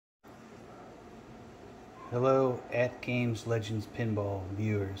Hello at Games Legends Pinball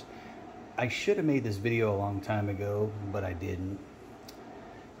viewers. I should have made this video a long time ago, but I didn't.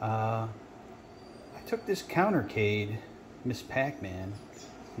 I took this counter cade, Miss Pac-Man.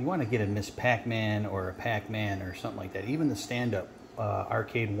 You want to get a Miss Pac-Man or a Pac-Man or something like that, even the stand-up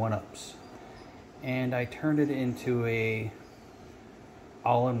arcade one-ups. And I turned it into a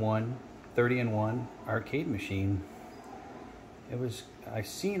all-in-one 30-in-1 arcade machine. I've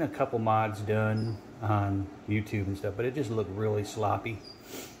seen a couple mods done on YouTube and stuff, but it just looked really sloppy.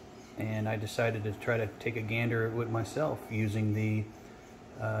 And I decided to try to take a gander at it myself using the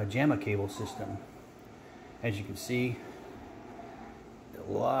Jama cable system. As you can see,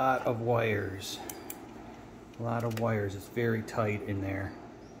 a lot of wires. A lot of wires. It's very tight in there.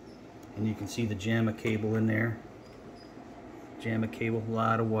 And you can see the Jama cable in there. Jama cable, a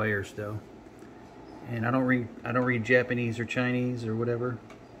lot of wires though. And I don't read Japanese or Chinese or whatever.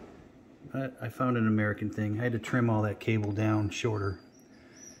 But I found an American thing. I had to trim all that cable down shorter.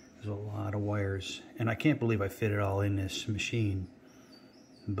 There's a lot of wires. And I can't believe I fit it all in this machine.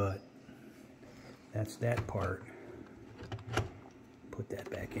 But that's that part. Put that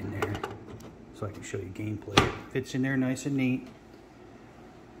back in there so I can show you gameplay. It fits in there nice and neat.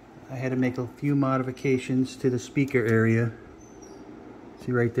 I had to make a few modifications to the speaker area.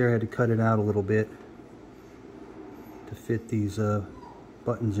 See right there, I had to cut it out a little bit to fit these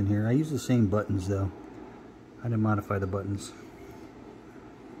buttons in here. I use the same buttons though. I didn't modify the buttons.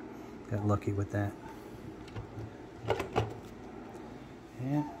 Got lucky with that.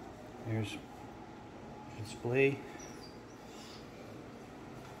 Yeah, there's the display.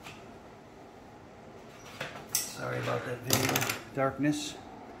 Sorry about that video darkness.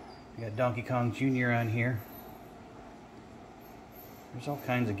 We got Donkey Kong Jr. on here. There's all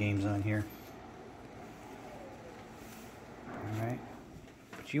kinds of games on here. Alright.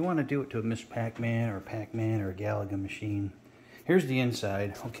 But you want to do it to a Miss Pac-Man or a Pac-Man or a Galaga machine. Here's the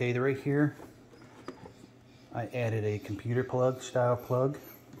inside. Okay, right here I added a computer plug, style plug,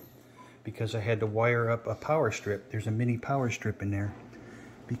 because I had to wire up a power strip. There's a mini power strip in there.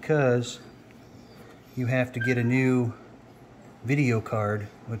 Because you have to get a new video card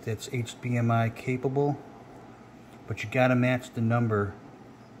with that's HDMI capable. But you gotta match the number,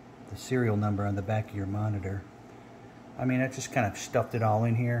 the serial number on the back of your monitor. I mean, I just kind of stuffed it all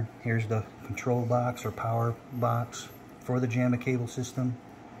in here. Here's the control box or power box for the Jama cable system.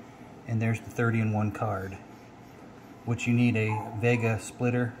 And there's the 30-in-1 card, which you need a Vega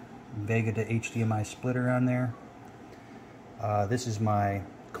splitter, Vega to HDMI splitter on there. This is my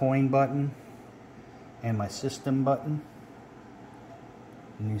coin button and my system button.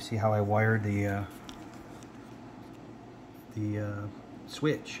 And you see how I wired the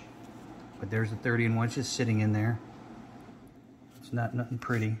switch. But there's the 30-in-1, it's just sitting in there. It's nothing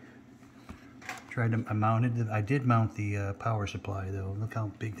pretty. I did mount the power supply though. Look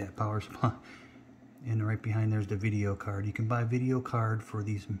how big that power supply. And right behind there's the video card. You can buy a video card for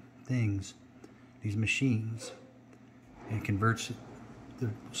these things, these machines. And it converts the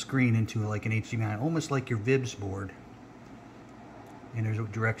screen into like an HDMI, almost like your VIBS board. And there's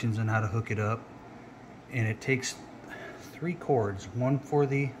directions on how to hook it up. And it takes 3 cords, one for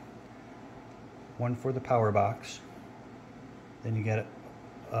the power box. Then you got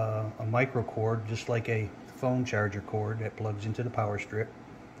a micro cord, just like a phone charger cord that plugs into the power strip.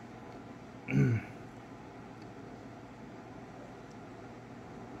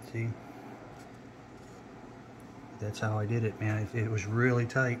 See? That's how I did it, man. It was really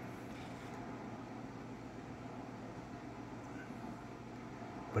tight.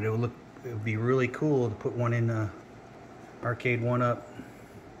 But it would be really cool to put one in the arcade one-up.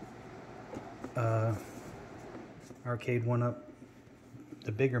 Arcade one-up,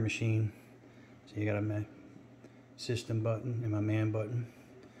 the bigger machine. So you got a system button and my man button.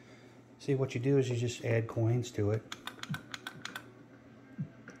 See, what you do is you just add coins to it.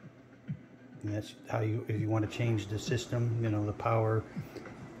 And that's how if you want to change the system, you know, the power,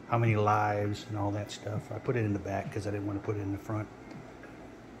 how many lives and all that stuff. I put it in the back because I didn't want to put it in the front.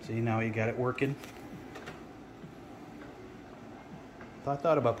 See, now you got it working. I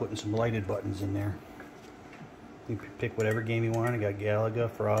thought about putting some lighted buttons in there. You can pick whatever game you want. I got Galaga,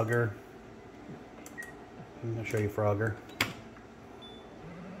 Frogger. I'm going to show you Frogger.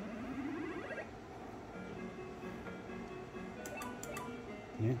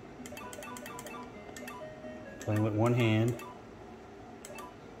 Yeah. Playing with one hand.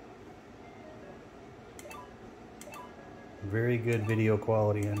 Very good video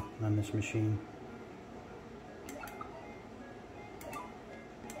quality on this machine.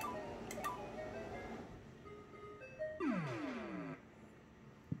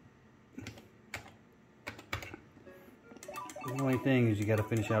 The only thing is you got to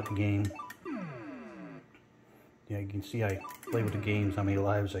finish out the game. Yeah, you can see I play with the games, how many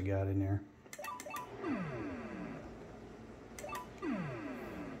lives I got in there.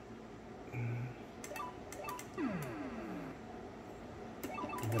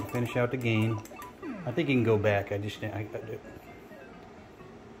 You got to finish out the game. I think you can go back. See,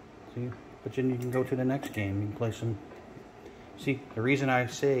 but then you can go to the next game. You can play some. See, the reason I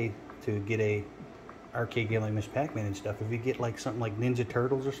say to get a arcade game like Miss Pac-Man and stuff, if you get like something like Ninja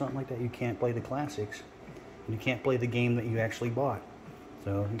Turtles or something like that, you can't play the classics. You can't play the game that you actually bought.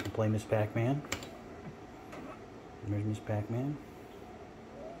 So you can play Miss Pac-Man. There's Miss Pac-Man.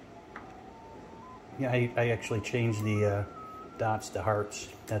 Yeah, I actually changed the dots to hearts.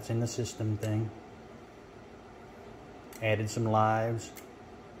 That's in the system thing. Added some lives.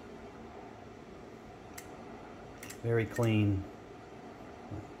 Very clean.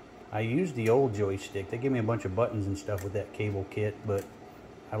 I used the old joystick. They gave me a bunch of buttons and stuff with that cable kit, but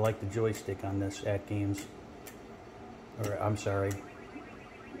I like the joystick on this at games. Or I'm sorry.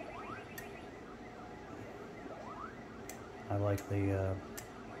 I like the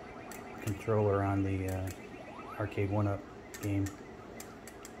controller on the arcade 1-up game.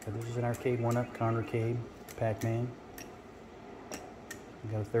 But this is an arcade 1-up, Conricade, Pac-Man.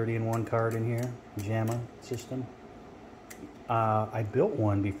 Got a 30-in-1 card in here, Jama system. I built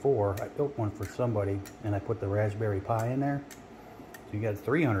one before. I built one for somebody, and I put the Raspberry Pi in there. So you got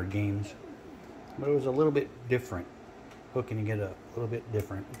 300 games, but it was a little bit different. Hooking it up, a little bit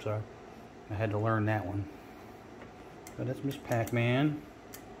different. So I had to learn that one. But that's Miss Pac-Man.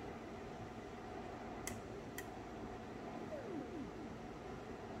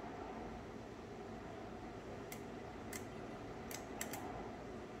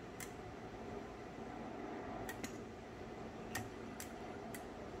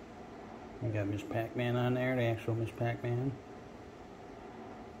 We got Miss Pac-Man on there, the actual Miss Pac-Man.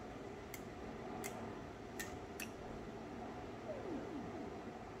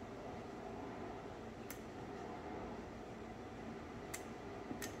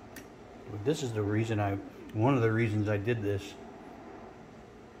 This is the reason one of the reasons I did this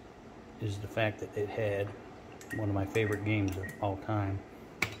is the fact that it had one of my favorite games of all time,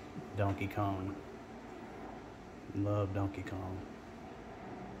 Donkey Kong. Love Donkey Kong.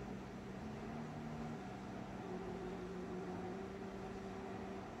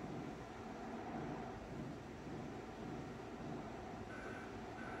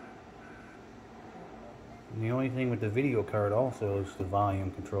 And the only thing with the video card also is the volume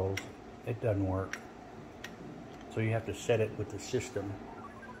controls. It doesn't work. So you have to set it with the system,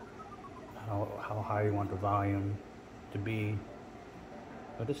 how high you want the volume to be.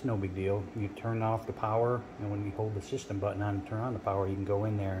 But it's no big deal. You turn off the power, and when you hold the system button on and turn on the power, you can go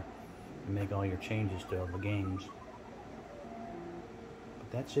in there and make all your changes to the games.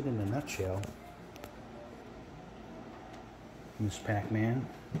 But that's it in a nutshell. Miss Pac-Man.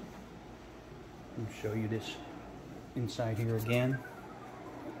 Let me show you this inside here again.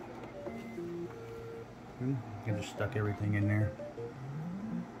 I just stuck everything in there.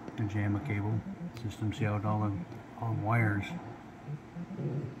 The Jama cable system. See how it all the wires.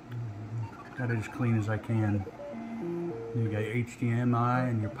 Got it as clean as I can. You got your HDMI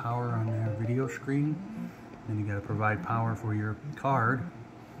and your power on the video screen. Then you got to provide power for your card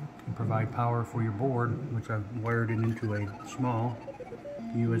and provide power for your board, which I've wired it into a small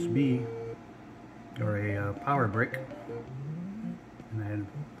USB or a power brick. And I had to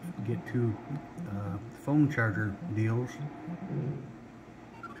get two phone charger deals.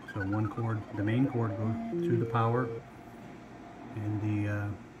 So one cord, the main cord goes to the power,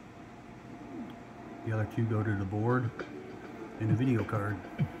 and the other two go to the board and the video card.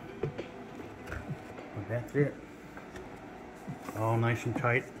 But that's it. All nice and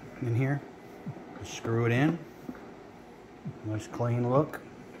tight in here. Just screw it in. Nice clean look.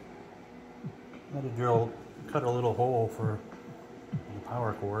 I had to cut a little hole for the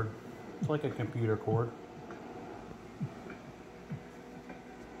power cord. It's like a computer cord.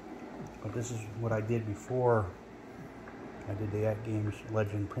 But this is what I did before I did the At Games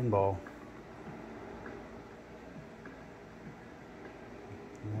Legend Pinball.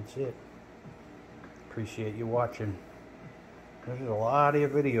 And that's it. Appreciate you watching. There's a lot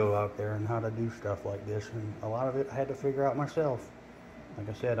of video out there on how to do stuff like this, and a lot of it I had to figure out myself. Like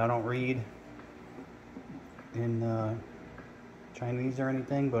I said, I don't read in Chinese or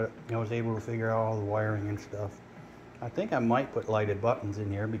anything, but I was able to figure out all the wiring and stuff. I think I might put lighted buttons in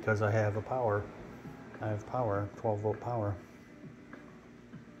here because I have power, 12-volt power.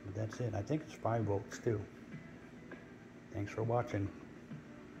 But that's it. I think it's 5 volts too. Thanks for watching.